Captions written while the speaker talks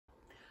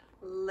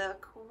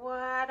Look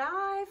what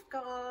I've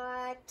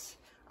got.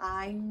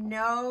 I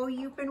know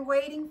you've been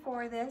waiting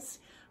for this.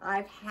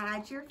 I've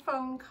had your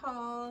phone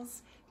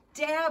calls.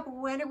 Deb,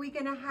 when are we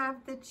gonna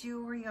have the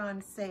jewelry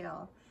on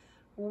sale?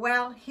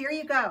 Well, here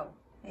you go.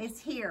 It's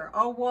here,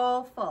 a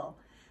wall full.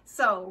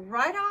 So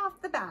right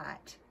off the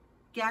bat,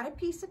 get a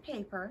piece of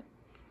paper,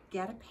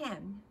 get a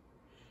pen,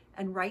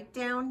 and write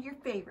down your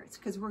favorites,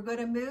 because we're going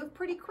to move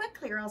pretty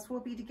quickly or else we'll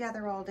be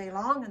together all day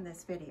long in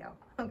this video,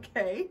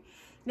 okay?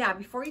 Now,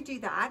 before you do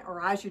that, or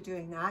as you're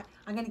doing that,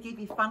 I'm going to give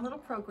you a fun little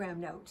program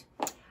note.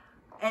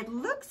 It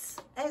looks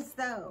as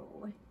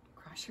though,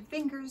 cross your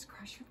fingers,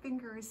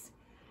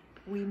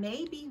 we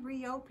may be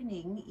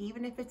reopening,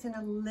 even if it's in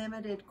a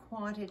limited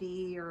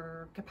quantity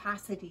or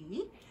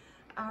capacity,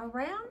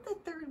 around the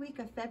third week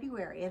of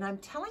February. And I'm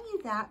telling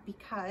you that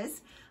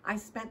because I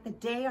spent the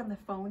day on the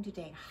phone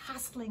today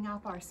hustling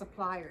up our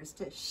suppliers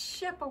to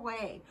ship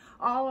away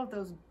all of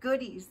those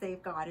goodies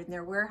they've got in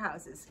their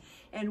warehouses.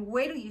 And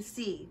wait till you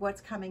see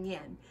what's coming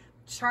in.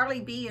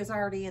 Charlie B is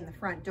already in the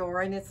front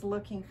door and it's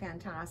looking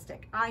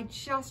fantastic. I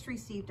just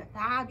received a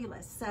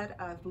fabulous set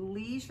of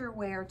leisure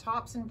wear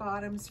tops and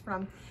bottoms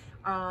from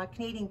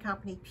Canadian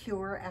company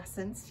Pure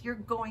Essence. You're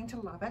going to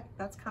love it.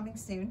 That's coming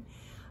soon.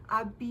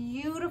 A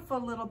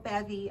beautiful little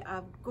bevy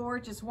of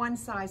gorgeous one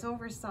size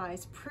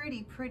oversized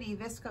pretty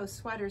viscose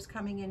sweaters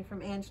coming in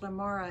from Angela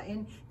Mara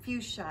in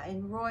fuchsia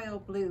and royal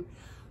blue.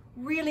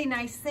 Really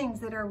nice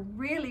things that are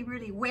really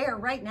wear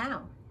right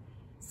now.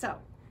 So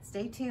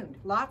stay tuned,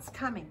 lots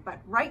coming, but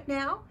right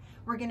now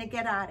we're gonna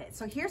get at it.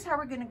 So here's how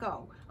we're gonna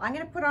go. I'm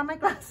gonna put on my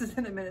glasses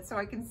in a minute so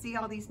I can see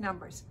all these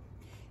numbers.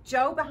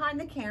 Joe behind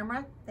the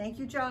camera, thank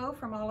you Joe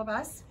from all of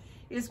us,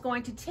 is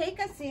going to take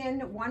us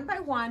in one by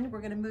one. We're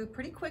going to move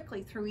pretty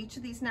quickly through each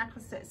of these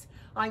necklaces.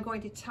 I'm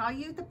going to tell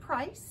you the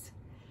price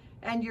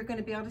and you're going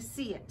to be able to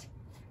see it.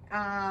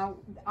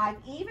 I've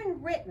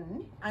even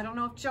written, I don't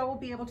know if Joe will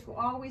be able to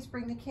always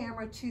bring the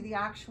camera to the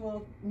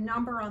actual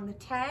number on the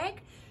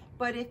tag,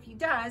 but if he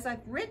does,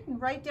 I've written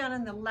right down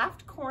in the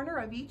left corner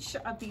of each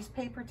of these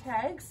paper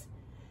tags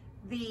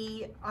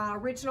the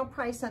original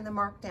price and the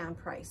markdown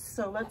price.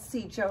 So let's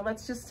see, Joe,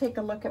 let's just take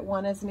a look at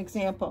one as an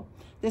example.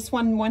 This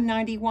one,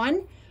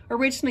 $191,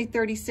 originally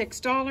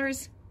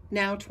 $36,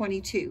 now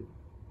 $22.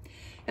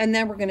 And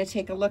then we're going to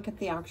take a look at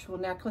the actual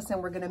necklace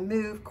and we're going to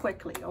move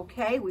quickly,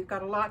 okay? We've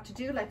got a lot to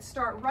do. Let's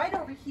start right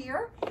over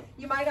here.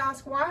 You might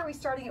ask, why are we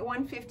starting at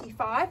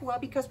 $155? Well,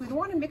 because we don't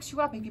want to mix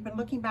you up. If you've been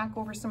looking back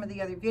over some of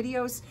the other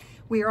videos,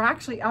 we are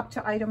actually up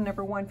to item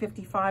number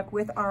 155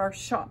 with our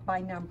shop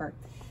by number.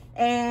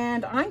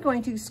 And I'm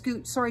going to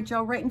scoot, sorry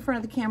Joe, right in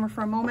front of the camera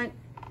for a moment.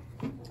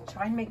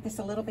 Try and make this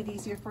a little bit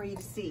easier for you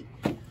to see.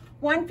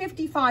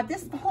 155,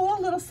 this whole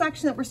little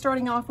section that we're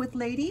starting off with,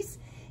 ladies,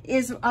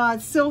 is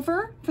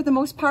silver for the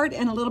most part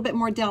and a little bit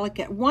more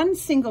delicate. One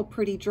single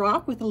pretty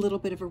drop with a little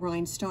bit of a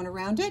rhinestone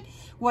around it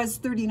was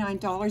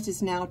 $39,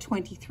 is now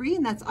 $23,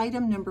 and that's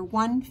item number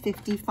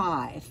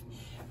 155.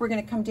 We're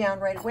gonna come down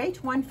right away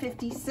to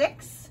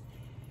 156.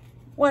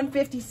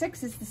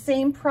 156 is the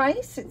same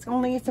price. It's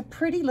a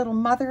pretty little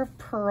mother of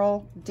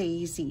pearl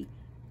daisy.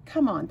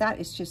 Come on, that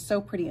is just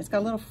so pretty. It's got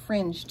a little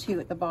fringe too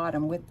at the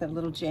bottom with the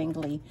little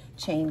jangly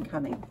chain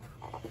coming.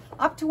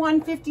 Up to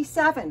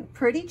 157,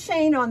 pretty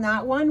chain on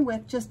that one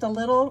with just a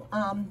little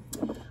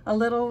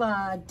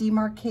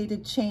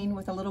demarcated chain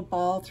with a little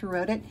ball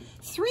throughout it.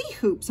 3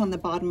 hoops on the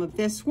bottom of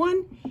this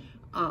one.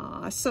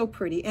 So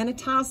pretty. And a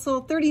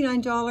tassel,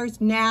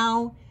 $39,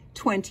 now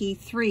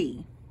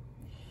 $23.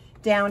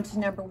 Down to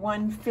number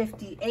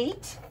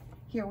 158.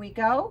 Here we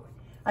go.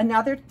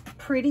 Another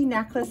pretty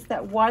necklace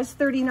that was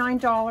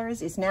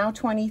 $39 is now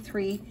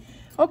 $23.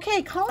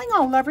 Okay, calling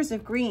all lovers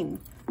of green.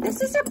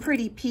 This is a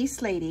pretty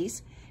piece,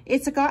 ladies.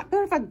 It's got a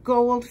bit of a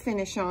gold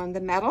finish on the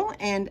metal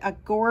and a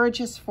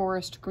gorgeous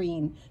forest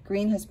green.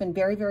 Green has been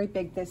very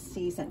big this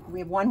season. We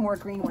have one more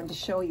green one to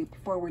show you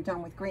before we're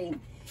done with green.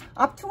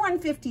 Up to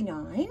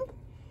 159.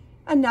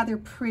 Another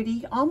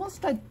pretty,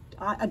 almost a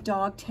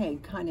dog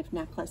tag kind of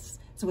necklace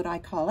is what I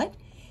call it.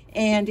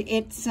 And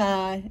it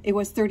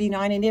was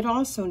 $39 and it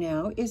also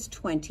now is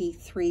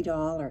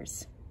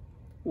 $23.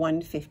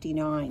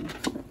 159.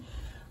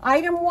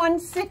 Item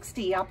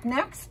 160 up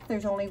next.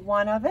 There's only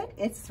one of it.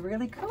 It's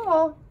really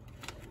cool.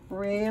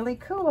 Really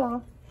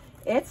cool.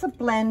 It's a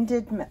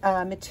blended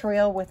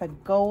material with a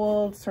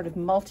gold, sort of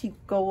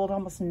multi-gold,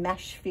 almost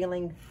mesh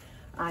feeling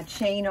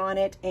chain on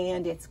it.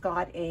 And it's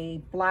got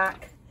a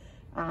black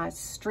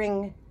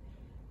string,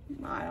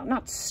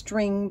 not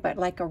string, but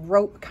like a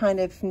rope kind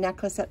of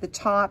necklace at the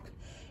top.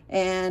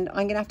 And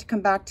I'm gonna have to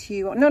come back to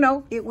you.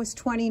 No, it was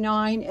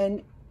 $29,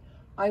 and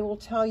I will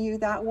tell you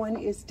that one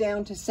is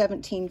down to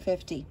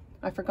 $17.50.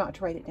 I forgot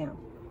to write it down.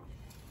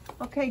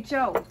 Okay,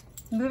 Joe,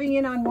 moving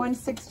in on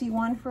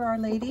 161 for our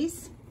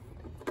ladies.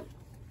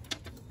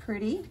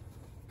 Pretty.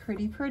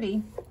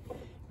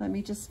 Let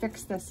me just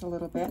fix this a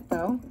little bit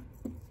though.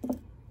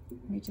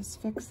 Let me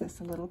just fix this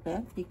a little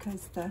bit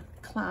because the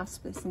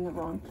clasp is in the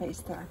wrong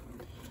place there.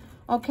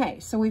 Okay,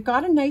 so we've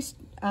got a nice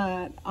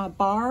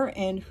bar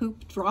and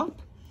hoop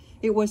drop.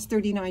 It was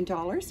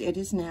 $39. It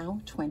is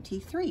now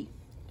 $23.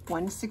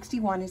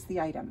 $161 is the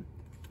item.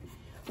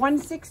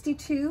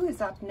 $162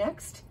 is up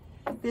next.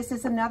 This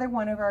is another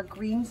one of our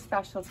green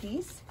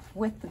specialties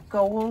with the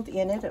gold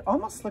in it. It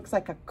almost looks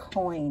like a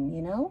coin,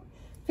 you know?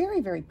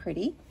 Very, very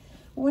pretty.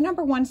 Well,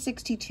 number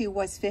 162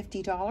 was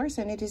 $50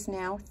 and it is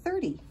now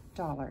 $30.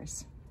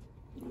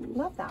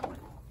 Love that one.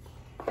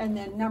 And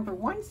then number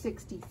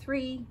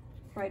 163,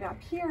 right up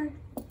here.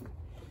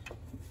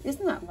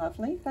 Isn't that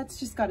lovely? That's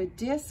just got a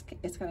disc,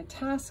 it's got a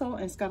tassel,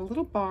 and it's got a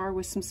little bar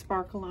with some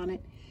sparkle on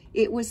it.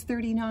 It was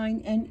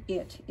 $39 and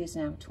it is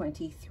now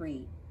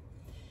 $23.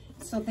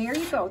 So there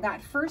you go,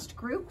 that first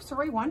group.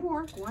 Sorry, one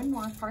more,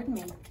 pardon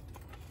me.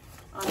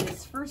 On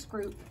this first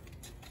group,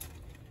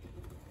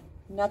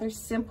 another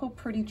simple,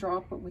 pretty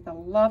drop, but with a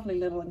lovely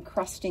little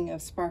encrusting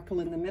of sparkle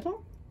in the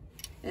middle.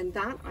 And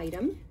that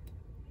item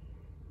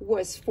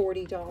was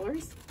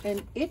 $40,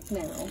 and it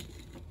now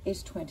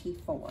is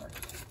 $24.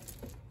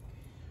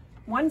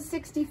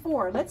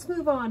 164. Let's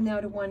move on now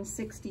to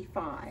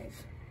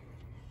 165.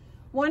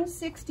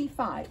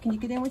 165. Can you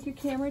get in with your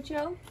camera,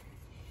 Joe?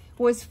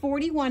 Was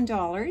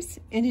 $41,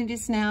 and it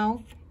is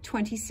now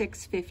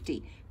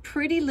 $26.50.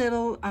 Pretty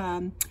little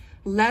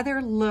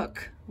leather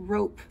look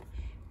rope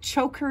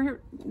choker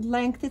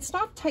length. It's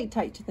not tight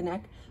to the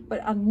neck,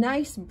 but a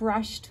nice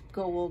brushed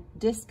gold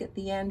disc at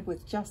the end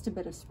with just a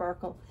bit of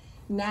sparkle.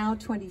 Now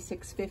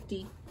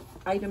 $26.50,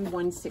 item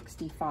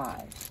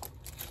 165.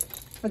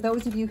 For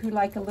those of you who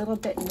like a little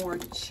bit more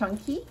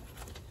chunky,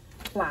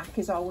 black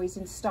is always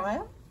in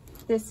style.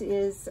 This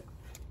is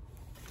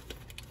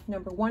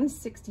number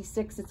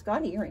 166. It's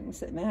got earrings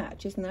that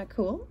match. Isn't that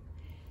cool?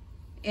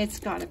 It's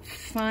got a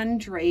fun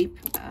drape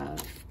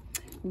of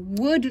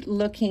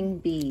wood-looking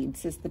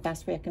beads is the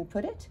best way I can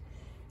put it.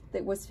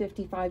 That was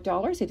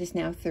 $55. It is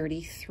now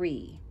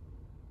 $33.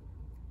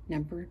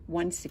 Number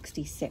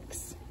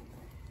 166.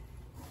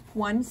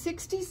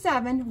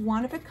 167,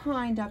 one of a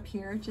kind up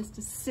here. Just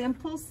a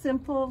simple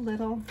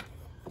little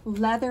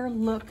leather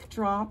look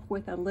drop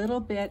with a little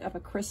bit of a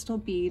crystal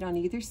bead on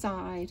either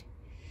side.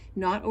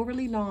 Not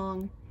overly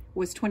long.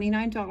 Was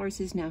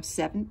 $29, is now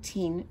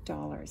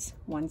 $17.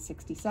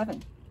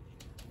 167.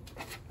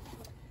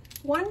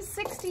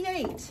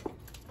 168.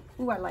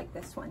 Ooh, I like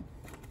this one.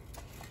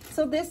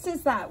 So this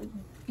is that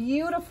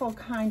beautiful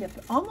kind of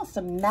almost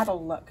a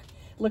metal look.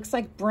 Looks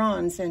like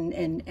bronze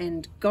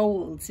and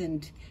golds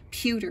and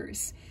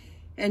pewters.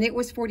 And it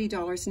was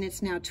 $40 and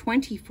it's now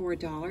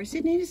 $24.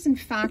 And it is in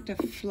fact a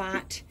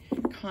flat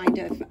kind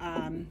of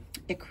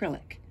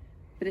acrylic,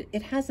 but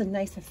it has a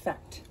nice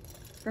effect.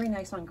 Very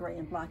nice on gray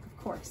and black, of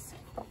course.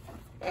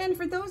 And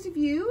for those of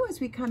you, as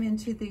we come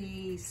into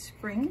the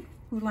spring,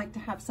 who like to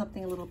have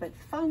something a little bit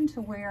fun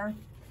to wear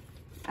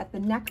at the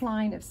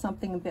neckline of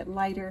something a bit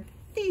lighter,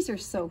 these are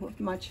so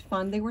much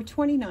fun. They were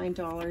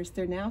 $29.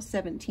 They're now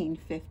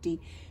 $17.50.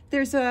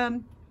 There's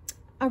a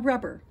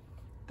rubber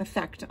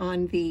effect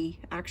on the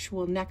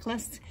actual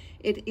necklace.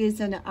 It is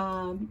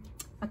a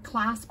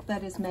clasp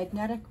that is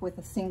magnetic with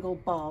a single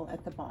ball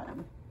at the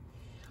bottom.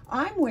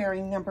 I'm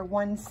wearing number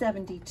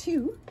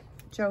 172.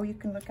 Joe, you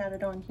can look at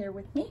it on here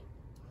with me.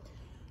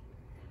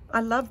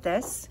 I love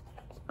this.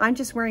 I'm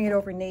just wearing it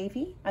over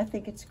navy. I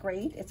think it's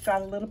great. It's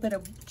got a little bit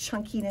of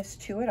chunkiness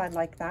to it. I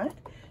like that.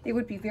 It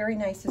would be very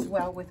nice as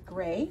well with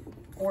gray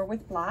or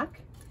with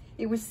black.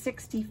 It was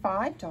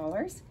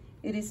 $65.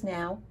 It is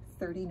now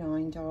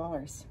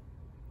 $39.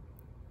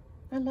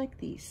 I like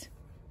these.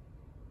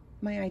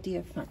 My idea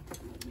of fun.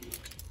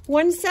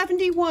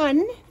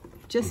 171,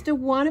 just a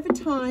one of a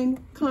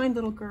time kind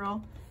little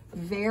girl.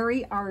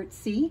 Very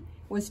artsy.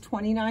 Was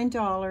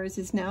 $29,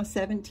 is now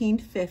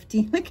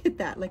 $17.50. Look at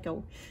that, like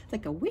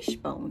a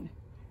wishbone.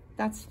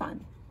 That's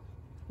fun.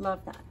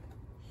 Love that.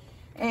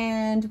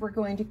 And we're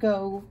going to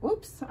go,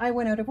 oops, I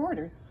went out of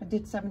order. I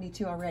did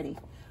 72 already.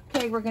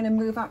 Okay, we're going to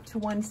move up to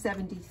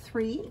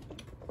 173.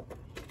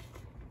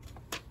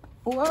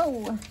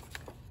 Whoa.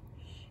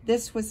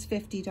 This was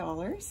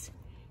 $50.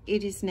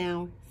 It is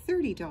now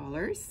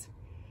 $30.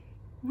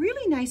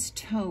 Really nice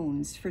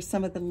tones for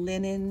some of the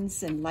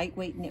linens and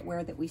lightweight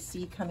knitwear that we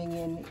see coming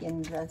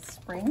in the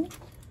spring.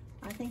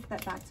 I think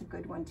that that's a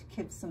good one to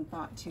give some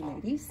thought to,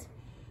 ladies.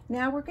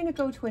 Now we're going to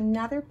go to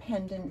another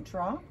pendant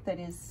drop that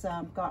is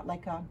got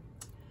like a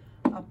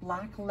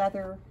black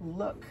leather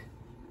look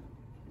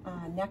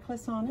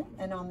necklace on it,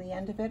 and on the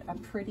end of it a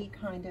pretty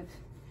kind of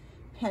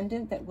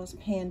pendant that was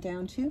panned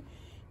down to.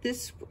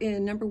 This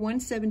in number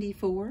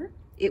 174.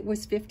 It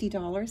was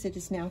 $50. It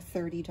is now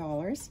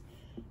 $30.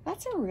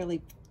 That's a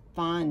really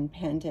fun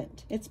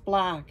pendant. It's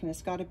black and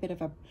it's got a bit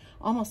of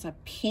almost a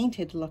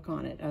painted look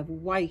on it of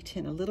white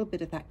and a little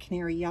bit of that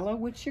canary yellow,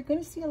 which you're going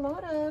to see a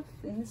lot of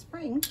in the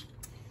spring.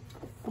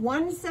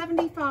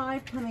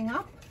 175 coming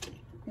up.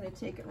 I'm going to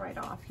take it right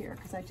off here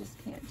because I just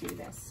can't do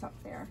this up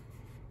there.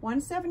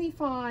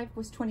 175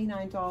 was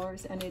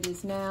 $29 and it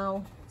is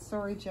now,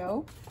 sorry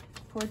Joe,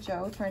 poor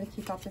Joe trying to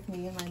keep up with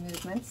me and my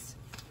movements.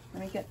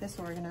 Let me get this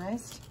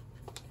organized.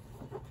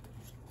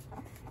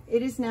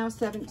 It is now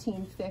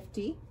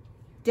 $17.50.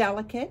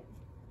 Delicate,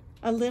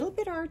 a little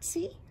bit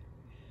artsy.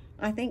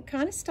 I think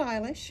kind of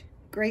stylish.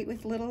 Great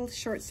with little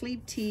short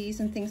sleeve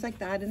tees and things like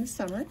that in the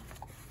summer.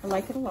 I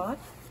like it a lot.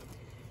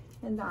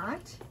 And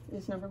that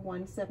is number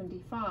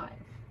 175.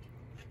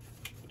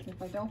 If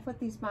I don't put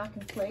these back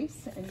in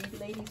place and you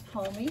ladies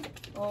call me,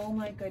 oh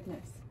my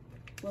goodness,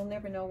 we'll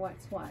never know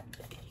what's what.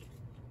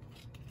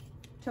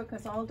 Took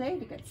us all day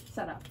to get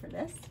set up for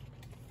this.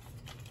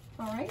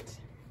 All right,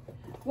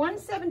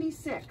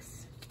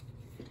 176.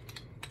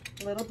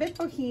 A little bit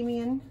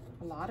bohemian,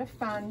 a lot of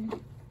fun.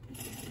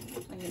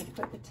 I'm going to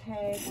put the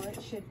tag where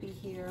it should be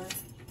here.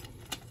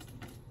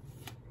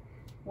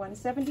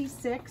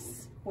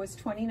 176 was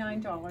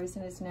 $29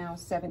 and is now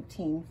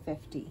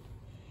 $17.50.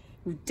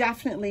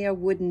 Definitely a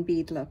wooden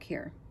bead look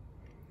here.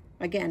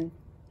 Again,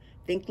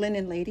 think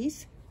linen,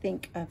 ladies.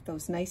 Think of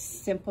those nice,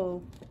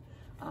 simple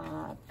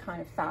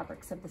kind of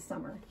fabrics of the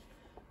summer.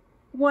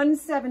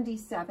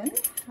 177,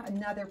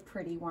 another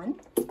pretty one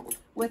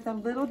with a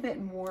little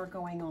bit more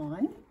going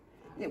on.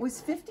 It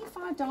was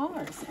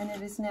 $55 and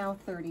it is now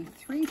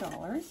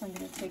 $33. I'm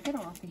going to take it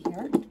off of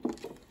here.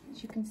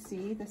 As you can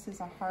see, this is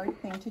a hard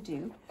thing to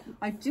do.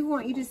 I do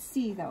want you to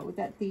see though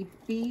that the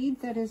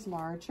bead that is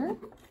larger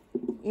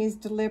is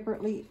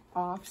deliberately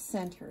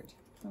off-centered.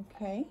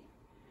 Okay,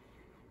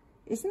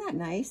 isn't that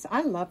nice?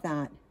 I love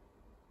that.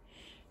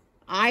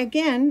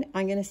 Again,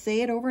 I'm going to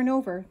say it over and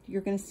over.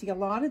 You're going to see a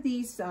lot of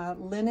these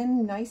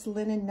linen, nice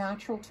linen,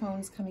 natural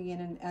tones coming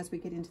in as we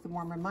get into the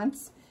warmer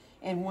months.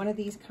 And one of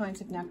these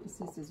kinds of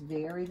necklaces is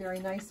very, very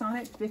nice on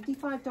it.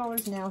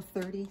 $55, now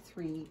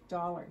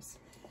 $33.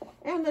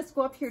 And let's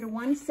go up here to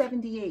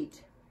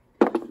 178.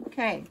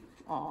 Okay.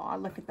 Oh,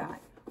 look at that.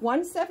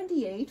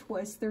 178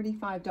 was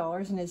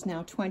 $35 and is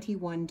now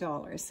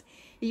 $21.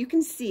 You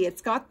can see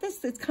it's got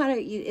this, it's kind of,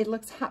 it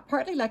looks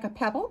partly like a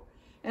pebble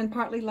and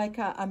partly like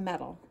a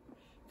metal.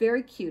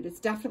 Very cute. It's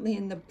definitely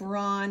in the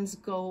bronze,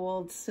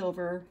 gold,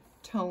 silver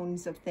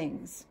tones of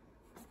things.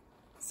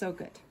 So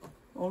good.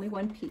 Only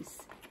one piece.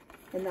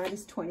 And that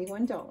is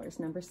 $21,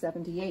 number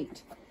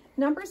 78.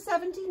 Number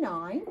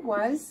 79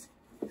 was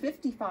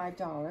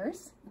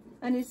 $55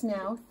 and is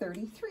now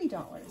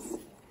 $33.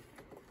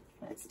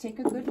 Let's take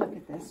a good look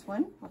at this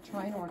one. I'll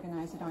try and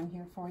organize it on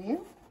here for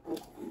you.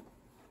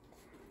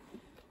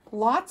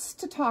 Lots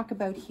to talk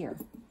about here.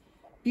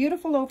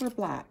 Beautiful over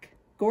black,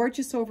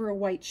 gorgeous over a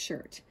white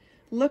shirt.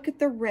 Look at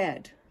the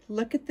red.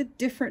 Look at the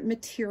different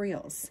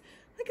materials.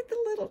 Look at the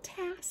little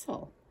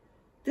tassel.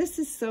 This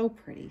is so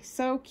pretty,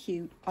 so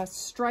cute. A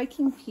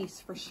striking piece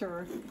for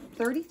sure.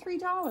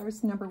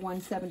 $33, number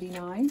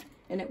 179,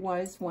 and it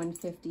was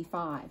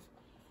 $155.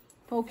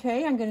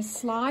 Okay, I'm going to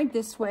slide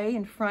this way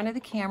in front of the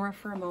camera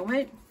for a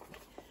moment.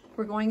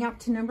 We're going up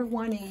to number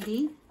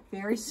 180.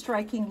 Very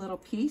striking little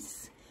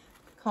piece.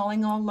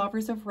 Calling all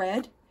lovers of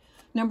red.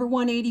 Number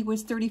 180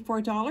 was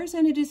 $34,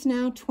 and it is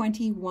now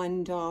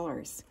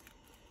 $21.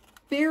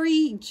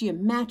 Very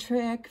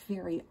geometric,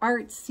 very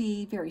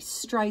artsy, very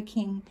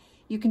striking.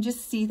 You can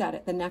just see that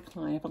at the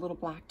neckline of a little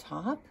black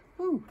top.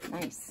 Ooh,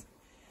 nice.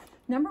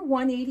 Number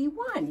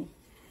 181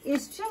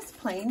 is just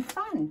plain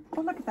fun.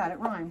 Oh, look at that, it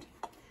rhymed.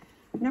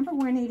 Number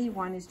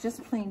 181 is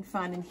just plain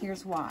fun, and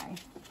here's why.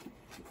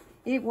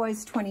 It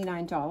was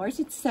 $29,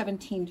 it's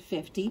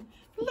 $17.50.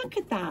 Look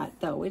at that,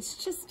 though.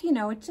 It's just, you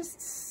know, it's just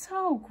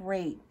so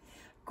great.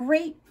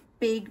 Great,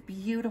 big,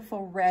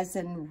 beautiful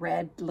resin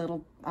red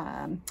little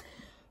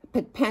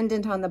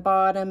pendant on the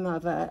bottom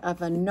of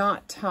a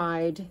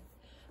knot-tied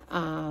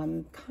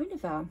kind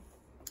of a,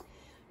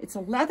 it's a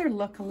leather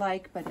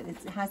look-alike, but it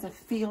has a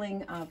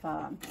feeling of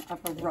a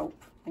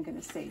rope, I'm going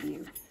to say to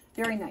you.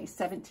 Very nice,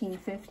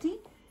 $17.50.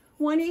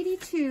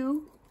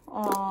 182,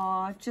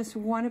 aw, just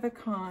one of a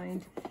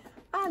kind.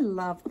 I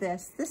love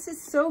this. This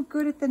is so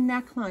good at the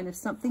neckline of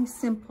something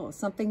simple,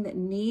 something that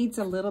needs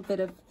a little bit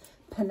of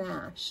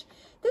panache.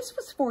 This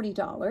was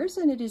 $40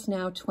 and it is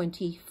now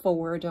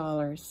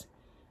 $24.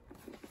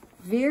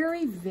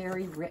 Very,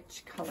 very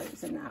rich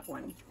colors in that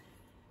one.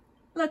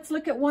 Let's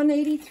look at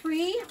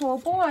 183. Oh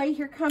boy,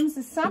 here comes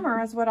the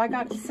summer is what I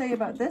got to say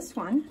about this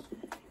one.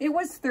 It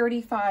was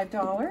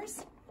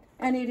 $35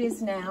 and it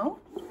is now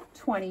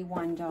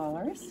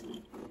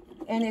 $21.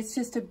 And it's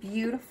just a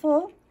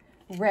beautiful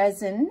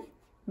resin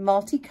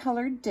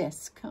multicolored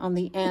disc on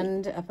the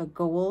end of a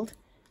gold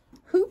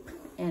hoop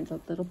and a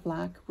little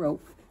black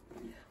rope.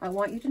 I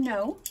want you to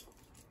know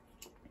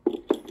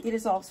it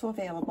is also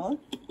available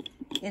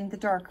in the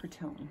darker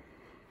tone.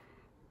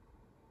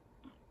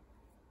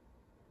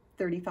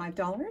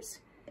 $35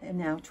 and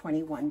now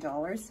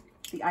 $21.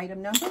 The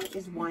item number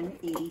is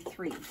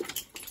 183.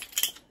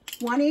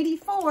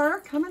 184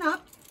 coming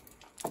up.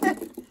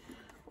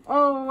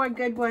 Oh, a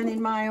good one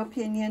in my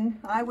opinion.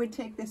 I would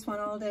take this one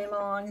all day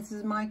long. This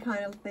is my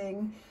kind of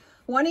thing.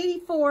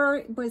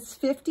 184 was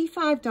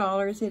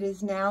 $55. It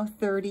is now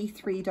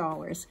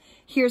 $33.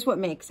 Here's what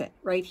makes it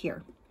right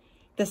here.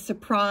 The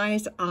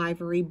surprise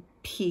ivory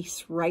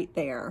piece right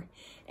there.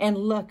 And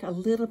look, a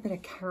little bit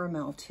of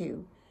caramel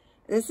too.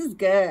 This is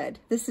good.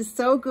 This is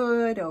so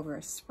good over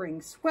a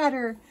spring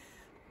sweater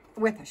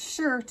with a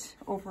shirt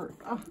over,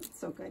 oh, it's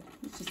so good.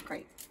 It's just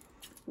great.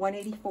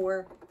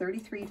 184,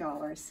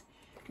 $33.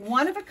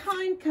 One of a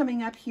kind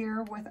coming up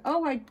here with,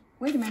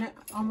 wait a minute,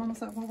 I'm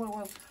almost,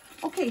 whoa.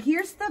 Okay,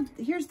 here's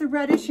the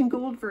reddish and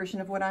gold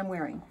version of what I'm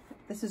wearing.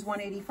 This is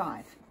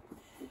 $185.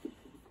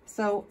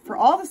 So for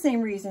all the same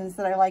reasons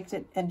that I liked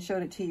it and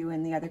showed it to you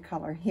in the other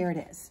color, here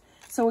it is.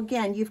 So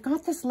again, you've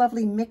got this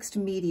lovely mixed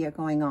media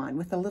going on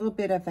with a little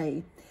bit of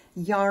a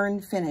yarn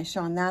finish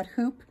on that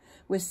hoop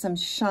with some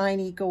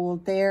shiny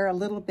gold there, a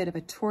little bit of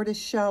a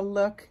tortoiseshell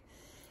look.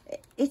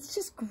 It's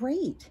just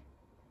great.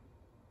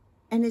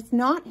 And it's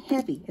not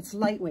heavy, it's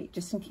lightweight,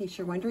 just in case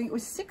you're wondering. It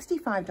was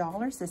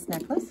 $65, this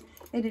necklace,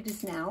 and it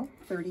is now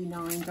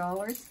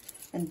 $39.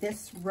 And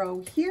this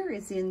row here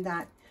is in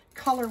that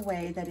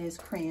colorway that is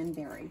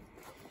cranberry.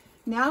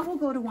 Now we'll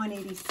go to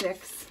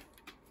 186.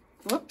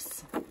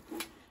 Whoops.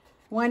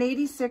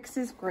 186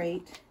 is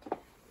great.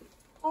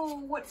 Oh,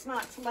 what's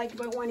not to like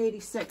about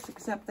 186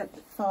 except that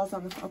it falls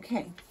on the,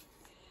 okay.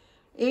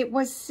 It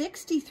was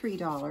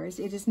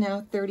 $63, it is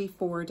now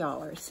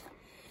 $34.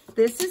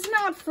 This is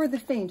not for the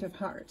faint of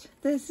heart.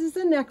 This is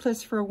a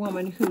necklace for a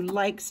woman who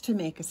likes to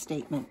make a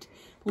statement.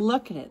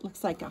 Look at it,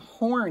 looks like a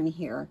horn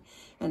here.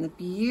 And the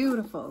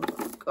beautiful,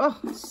 oh,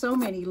 so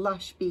many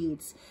lush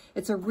beads.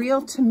 It's a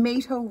real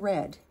tomato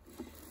red.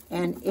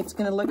 And it's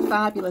gonna look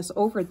fabulous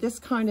over this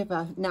kind of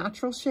a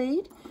natural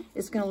shade.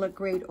 It's gonna look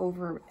great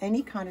over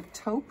any kind of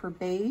taupe or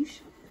beige.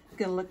 It's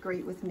gonna look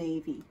great with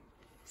navy.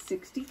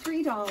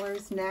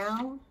 $63,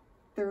 now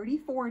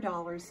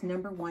 $34,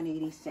 number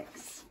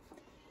 186.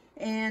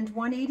 And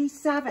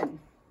 187,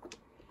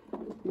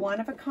 one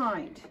of a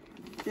kind.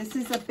 This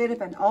is a bit of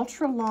an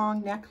ultra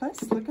long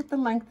necklace. Look at the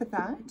length of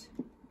that.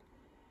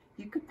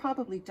 You could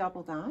probably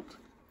double that.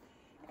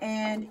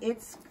 And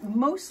it's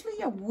mostly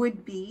a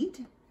wood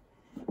bead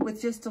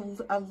with just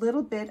a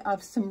little bit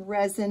of some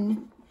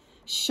resin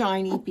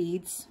shiny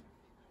beads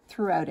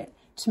throughout it.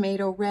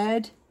 Tomato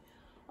red,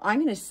 I'm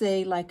gonna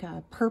say like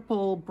a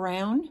purple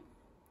brown.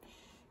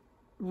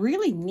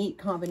 Really neat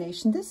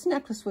combination. This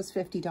necklace was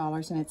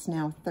 $50 and it's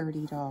now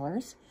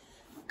 $30.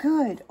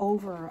 Good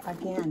over,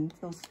 again,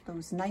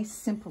 those nice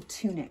simple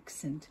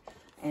tunics and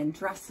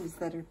dresses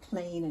that are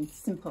plain and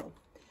simple.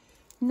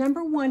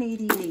 Number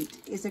 188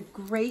 is a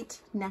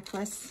great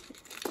necklace.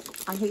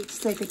 I hate to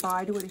say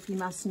goodbye to it if you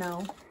must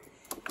know.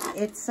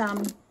 It's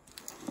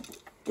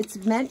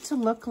meant to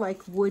look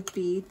like wood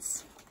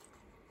beads,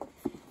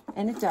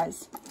 and it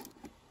does.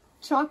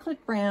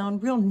 Chocolate brown,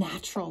 real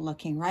natural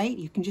looking, right?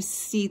 You can just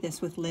see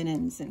this with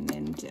linens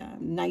and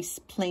nice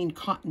plain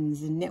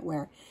cottons and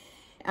knitwear.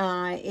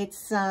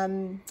 It's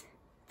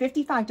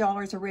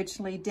 $55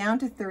 originally, down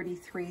to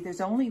 $33. There's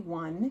only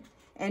one,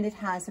 and it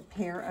has a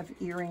pair of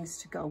earrings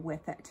to go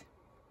with it.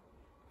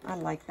 I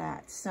like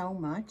that so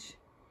much.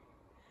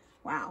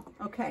 Wow.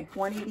 Okay,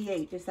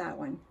 188 is that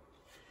one.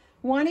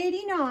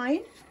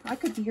 189, I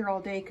could be here all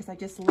day because I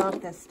just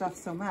love this stuff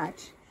so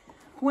much.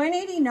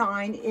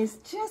 189 is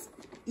just,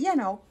 you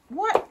know,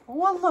 what?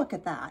 Well, look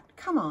at that.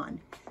 Come on.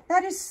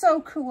 That is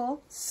so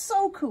cool.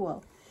 So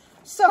cool.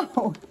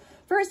 So,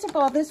 first of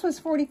all, this was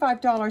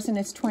 $45 and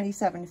it's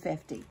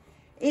 $27.50.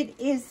 It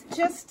is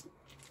just,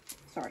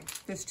 sorry,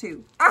 there's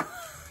two.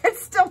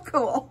 It's still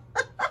cool.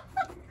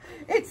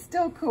 It's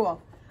still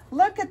cool.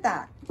 Look at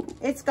that.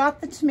 It's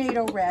got the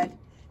tomato red.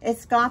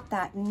 It's got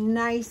that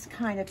nice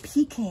kind of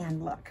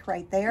pecan look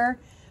right there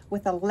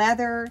with a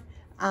leather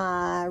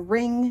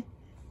ring.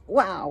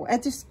 Wow,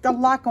 it's just a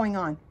lot going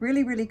on.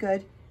 Really, really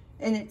good.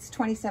 And it's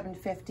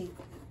 $27.50.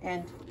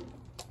 And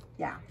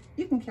yeah,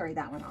 you can carry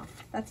that one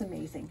off. That's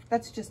amazing.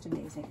 That's just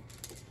amazing.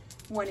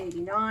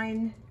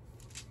 $189,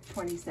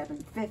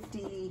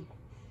 $27.50,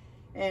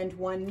 and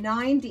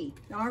 $190.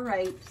 All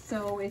right,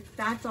 so if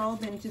that's all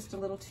been just a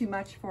little too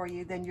much for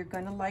you, then you're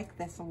gonna like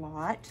this a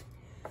lot.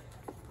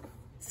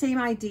 Same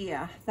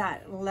idea,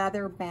 that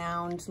leather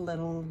bound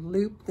little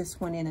loop, this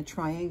one in a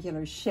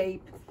triangular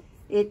shape.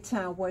 It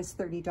was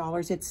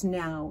 $30. It's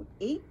now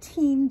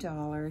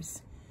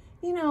 $18.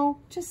 You know,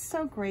 just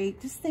so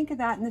great. Just think of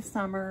that in the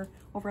summer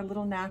over a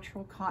little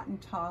natural cotton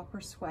top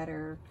or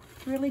sweater.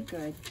 Really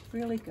good,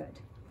 really good.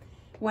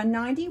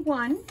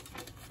 $191.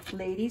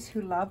 Ladies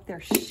who love their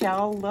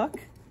shell look.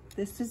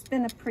 This has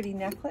been a pretty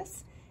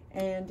necklace,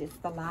 and it's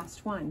the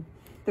last one.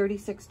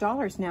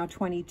 $36, now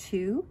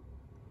 $22.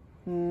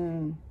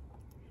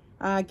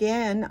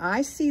 Again,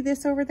 I see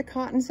this over the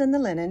cottons and the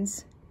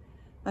linens.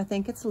 I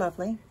think it's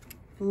lovely.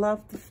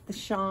 Love the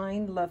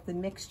shine, love the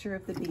mixture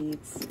of the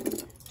beads.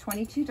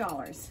 $22,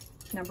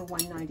 number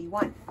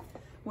 191.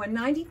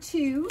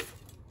 192,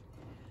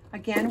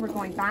 again, we're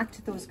going back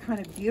to those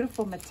kind of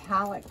beautiful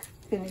metallic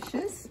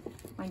finishes.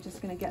 I'm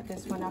just gonna get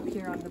this one up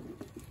here on the,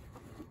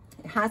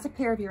 it has a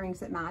pair of earrings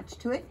that match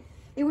to it.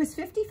 It was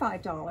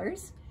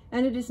 $55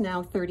 and it is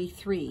now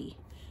 $33.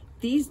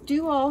 These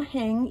do all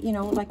hang, you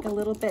know, like a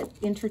little bit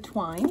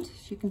intertwined.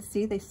 As you can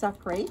see, they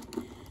separate.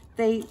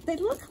 They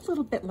look a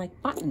little bit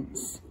like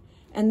buttons.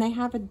 And they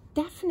have a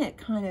definite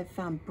kind of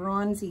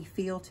bronzy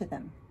feel to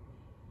them.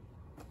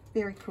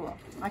 Very cool.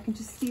 I can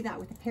just see that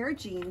with a pair of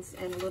jeans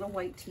and a little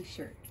white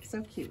t-shirt.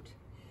 So cute.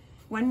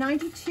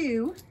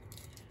 192,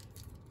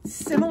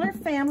 similar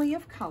family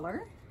of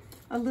color.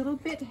 a little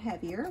bit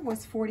heavier,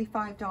 was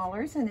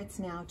 $45 and it's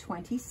now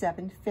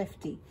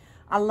 $27.50.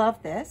 I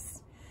love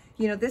this.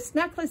 You know, this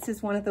necklace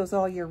is one of those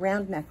all year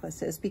round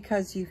necklaces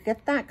because you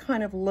get that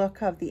kind of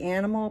look of the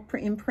animal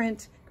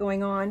imprint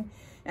going on,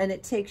 and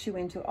it takes you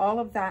into all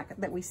of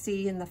that we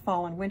see in the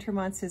fall and winter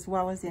months as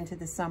well as into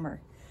the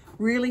summer.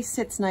 Really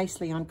sits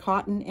nicely on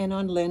cotton and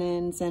on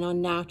linens and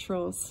on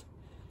naturals.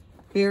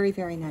 Very,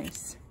 very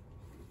nice.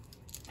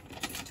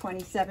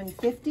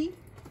 $27.50,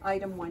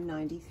 item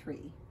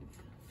 193.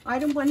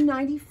 Item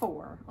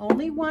 194,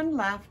 only one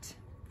left.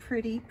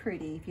 Pretty,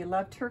 pretty. If you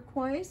love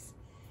turquoise,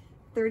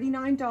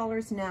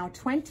 $39 now,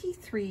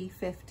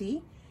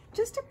 $23.50.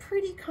 Just a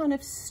pretty kind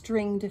of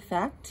stringed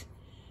effect,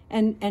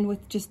 and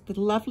with just the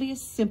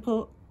loveliest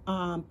simple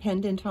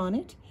pendant on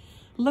it.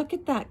 Look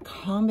at that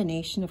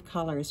combination of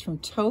colors from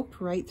taupe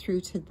right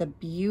through to the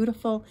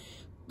beautiful,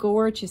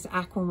 gorgeous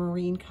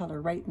aquamarine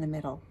color right in the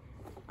middle.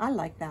 I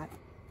like that.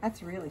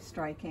 That's really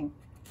striking.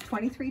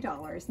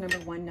 $23, number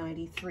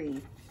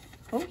 193.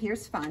 Oh,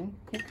 here's fun.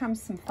 Here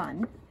comes some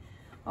fun.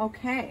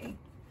 Okay,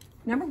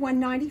 number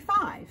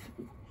 195.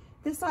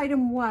 This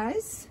item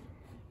was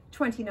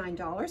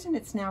 $29 and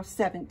it's now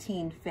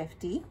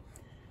 $17.50.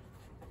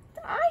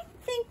 I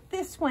think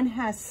this one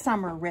has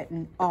summer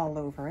written all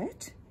over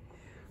it.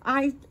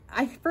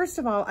 First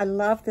of all, I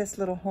love this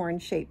little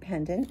horn-shaped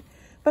pendant,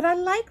 but I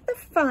like the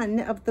fun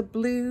of the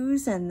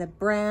blues and the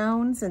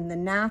browns and the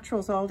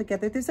naturals all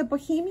together. There's a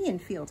bohemian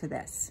feel to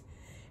this.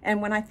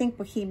 And when I think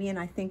bohemian,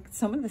 I think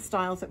some of the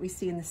styles that we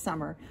see in the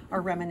summer are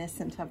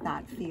reminiscent of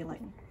that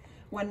feeling.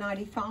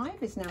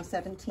 $195 is now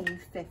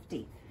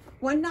 $17.50.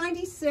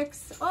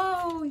 $196,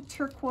 oh,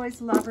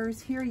 turquoise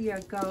lovers, here you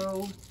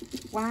go.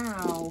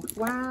 Wow,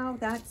 wow,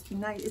 that's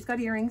nice. It's got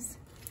earrings.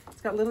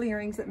 It's got little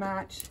earrings that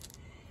match.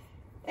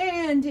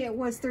 And it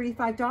was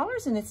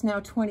 $35 and it's now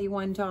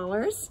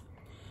 $21.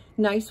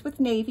 Nice with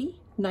navy,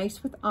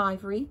 nice with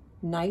ivory,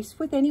 nice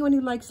with anyone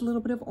who likes a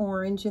little bit of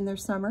orange in their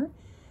summer.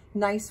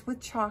 Nice with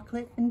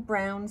chocolate and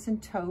browns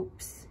and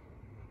taupes.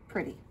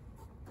 Pretty,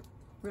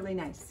 really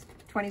nice.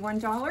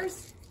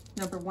 $21,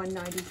 number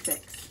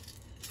 196.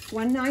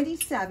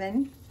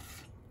 197,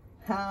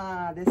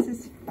 this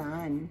is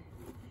fun.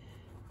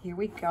 Here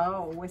we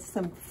go with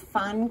some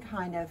fun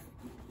kind of,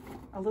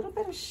 a little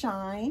bit of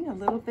shine, a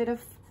little bit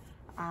of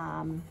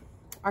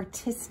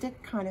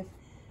artistic kind of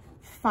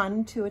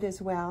fun to it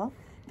as well.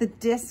 The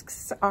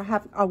discs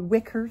have a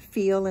wicker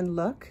feel and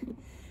look.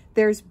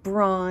 There's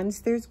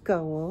bronze, there's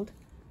gold.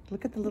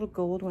 Look at the little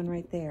gold one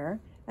right there.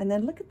 And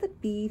then look at the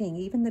beading.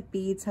 Even the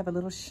beads have a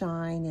little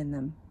shine in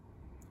them.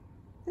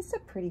 This is a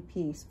pretty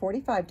piece.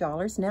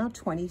 $45, now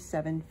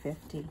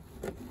 $27.50.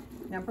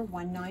 Number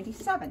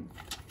 197.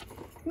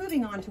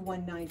 Moving on to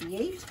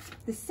 198.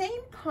 The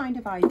same kind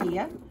of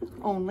idea,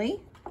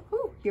 only,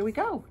 ooh, here we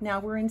go.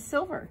 Now we're in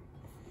silver.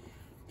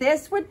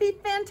 This would be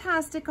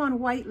fantastic on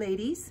white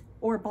ladies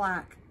or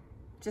black.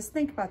 Just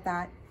think about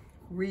that.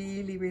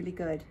 Really, really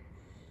good.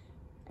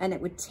 And it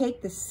would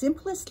take the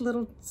simplest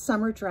little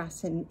summer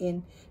dress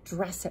and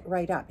dress it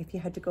right up if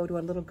you had to go to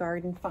a little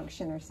garden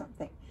function or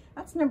something.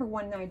 That's number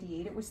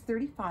 198. It was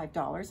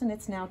 $35 and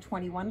it's now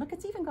 $21. Look,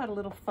 it's even got a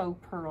little faux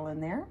pearl in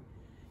there.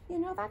 You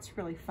know, that's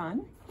really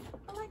fun.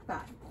 I like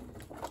that.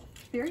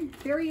 Very,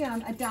 very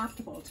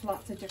adaptable to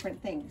lots of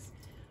different things.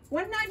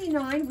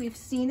 $199, we've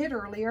seen it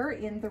earlier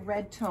in the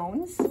red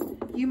tones.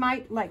 You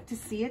might like to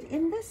see it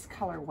in this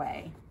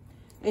colorway.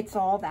 It's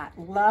all that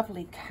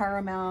lovely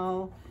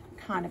caramel,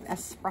 kind of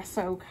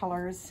espresso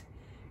colors.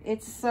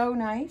 It's so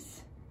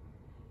nice.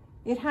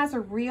 It has a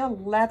real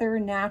leather,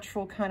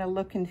 natural kind of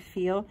look and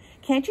feel.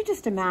 Can't you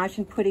just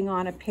imagine putting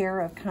on a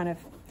pair of kind of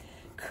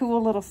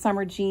cool little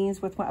summer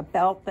jeans with a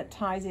belt that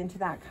ties into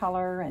that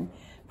color, and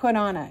put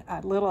on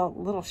a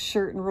little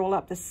shirt and roll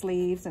up the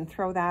sleeves and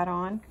throw that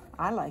on?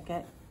 I like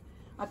it.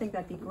 I think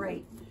that'd be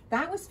great.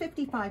 That was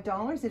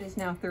 $55. It is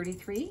now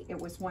 $33. It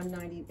was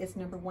 $190. It's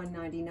number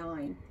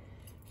 199.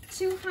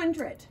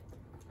 200.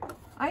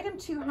 Item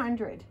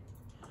 200.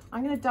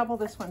 I'm going to double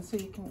this one so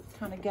you can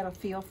kind of get a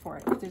feel for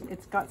it.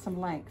 It's got some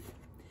length.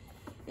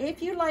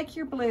 If you like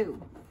your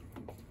blue,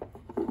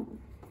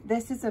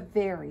 this is a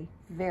very,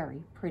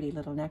 very pretty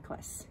little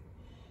necklace.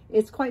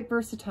 It's quite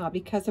versatile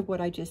because of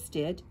what I just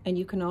did, and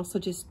you can also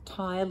just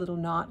tie a little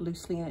knot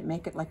loosely in it,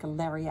 make it like a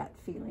lariat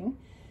feeling.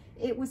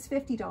 It was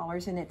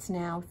 $50 and it's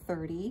now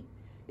 $30.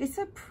 It's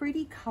a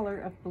pretty color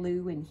of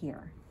blue in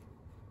here.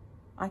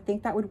 I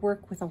think that would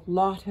work with a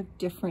lot of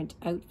different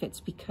outfits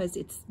because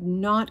it's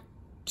not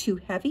too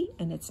heavy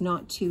and it's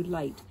not too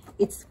light.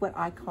 It's what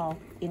I call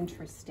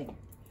interesting.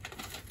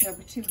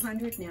 Number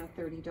 200, now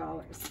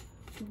 $30.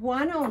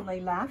 One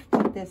only left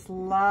of this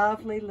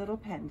lovely little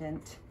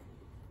pendant.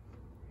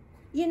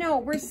 You know,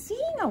 we're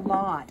seeing a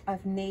lot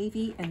of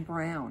navy and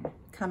brown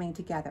coming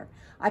together.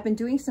 I've been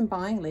doing some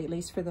buying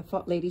lately for the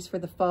ladies for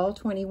the fall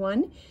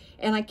 21,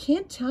 and I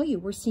can't tell you,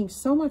 we're seeing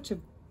so much of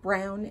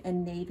brown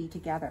and navy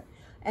together.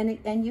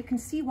 And you can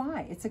see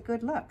why. It's a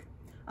good look.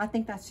 I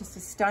think that's just a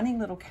stunning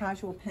little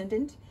casual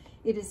pendant.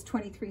 It is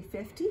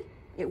 $23.50.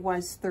 It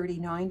was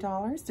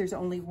 $39. There's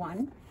only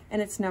one,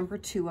 and it's number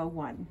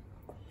 201.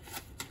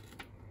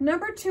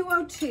 Number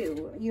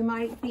 202, you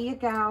might be a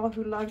gal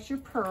who loves your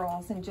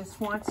pearls and just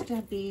wants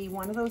to be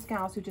one of those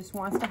gals who just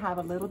wants to have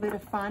a little bit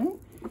of fun.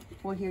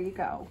 Well, here you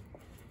go.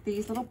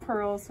 These little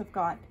pearls have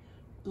got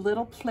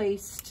little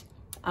placed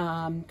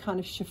kind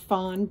of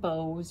chiffon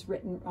bows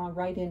written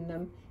right in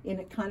them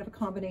in a kind of a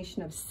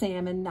combination of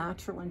salmon,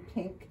 natural, and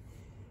pink.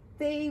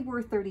 They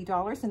were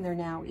 $30 and they're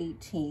now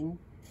 $18.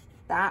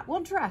 That will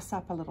dress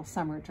up a little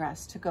summer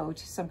dress to go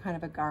to some kind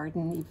of a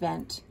garden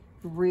event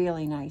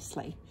really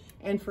nicely.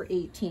 And for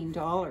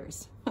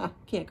 $18,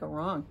 can't go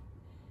wrong.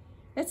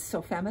 It's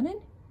so feminine.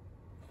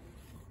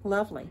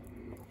 Lovely.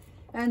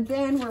 And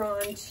then we're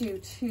on to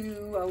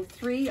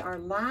 203, our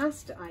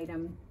last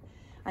item.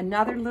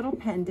 Another little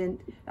pendant,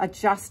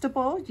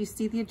 adjustable. You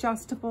see the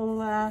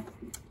adjustable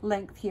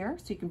length here,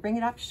 so you can bring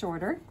it up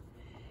shorter.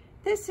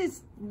 This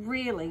is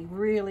really,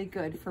 really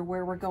good for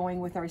where we're going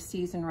with our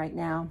season right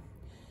now.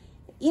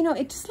 You know,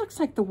 it just looks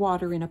like the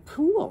water in a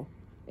pool.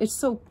 It's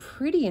so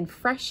pretty and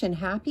fresh and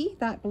happy,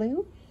 that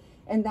blue.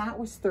 And that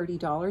was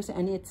 $30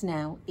 and it's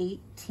now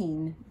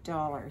 $18.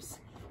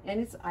 And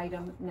it's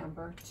item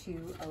number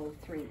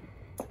 203.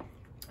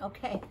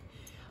 Okay,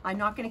 I'm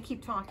not gonna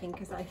keep talking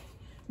because I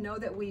know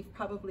that we've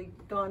probably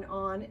gone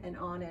on and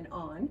on and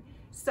on.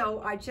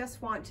 So I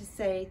just want to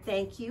say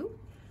thank you.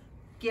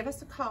 Give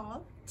us a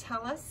call,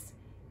 tell us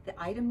the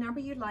item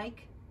number you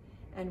like,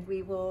 and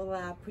we will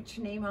put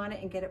your name on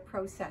it and get it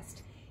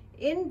processed.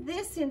 In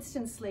this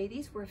instance,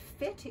 ladies, where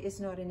fit is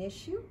not an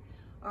issue,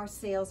 our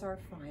sales are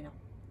final.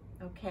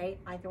 Okay,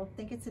 I don't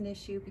think it's an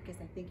issue because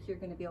I think you're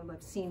going to be able to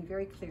have seen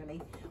very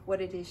clearly what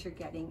it is you're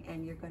getting,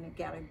 and you're going to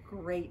get a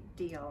great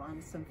deal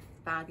on some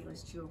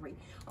fabulous jewelry.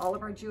 All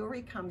of our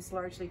jewelry comes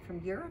largely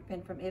from Europe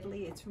and from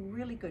Italy. It's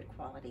really good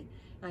quality.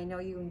 I know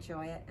you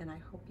enjoy it, and I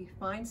hope you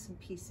find some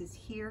pieces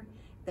here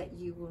that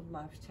you will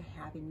love to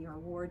have in your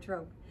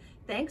wardrobe.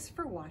 Thanks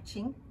for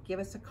watching. Give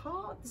us a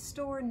call at the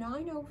store,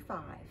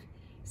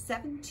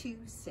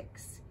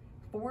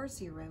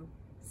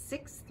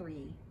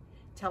 905-726-4063.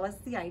 Tell us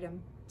the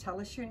item, tell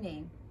us your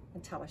name,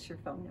 and tell us your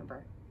phone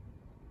number.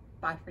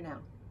 Bye for now.